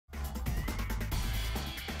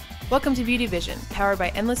Welcome to Beauty Vision, powered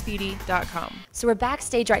by endlessbeauty.com. So we're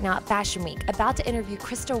backstage right now at Fashion Week, about to interview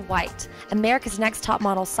Krista White, America's Next Top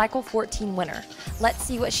Model Cycle 14 winner. Let's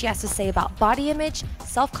see what she has to say about body image,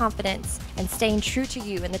 self-confidence, and staying true to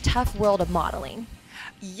you in the tough world of modeling.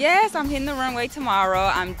 Yes, I'm hitting the runway tomorrow.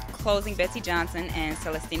 I'm closing Betsy Johnson and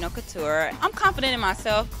Celestino Couture. I'm confident in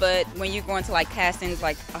myself, but when you're going to like castings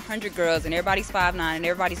like 100 girls and everybody's 5'9" and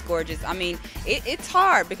everybody's gorgeous, I mean, it's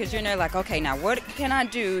hard because you're in there like, okay, now what can I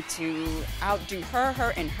do to outdo her,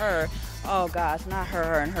 her, and her? Oh gosh, not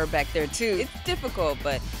her, and her back there too. It's difficult,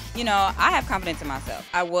 but you know, I have confidence in myself.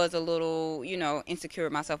 I was a little, insecure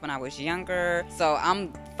with myself when I was younger. So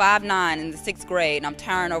I'm 5'9" in the 6th grade, and I'm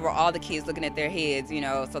towering over all the kids looking at their heads,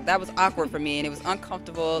 So that was awkward for me, and it was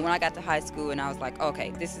uncomfortable. When I got to high school, and I was like,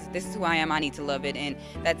 okay, this is who I am. I need to love it, and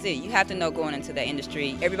that's it. You have to know going into that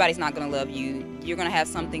industry, everybody's not going to love you. You're going to have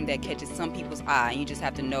something that catches some people's eye, and you just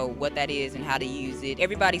have to know what that is and how to use it.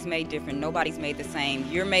 Everybody's made different. Nobody's made the same.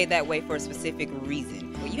 You're made that way for a specific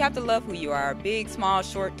reason. Well, you have to love who you are. Big, small,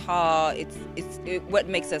 short, tall. It's what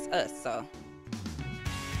makes us us. So.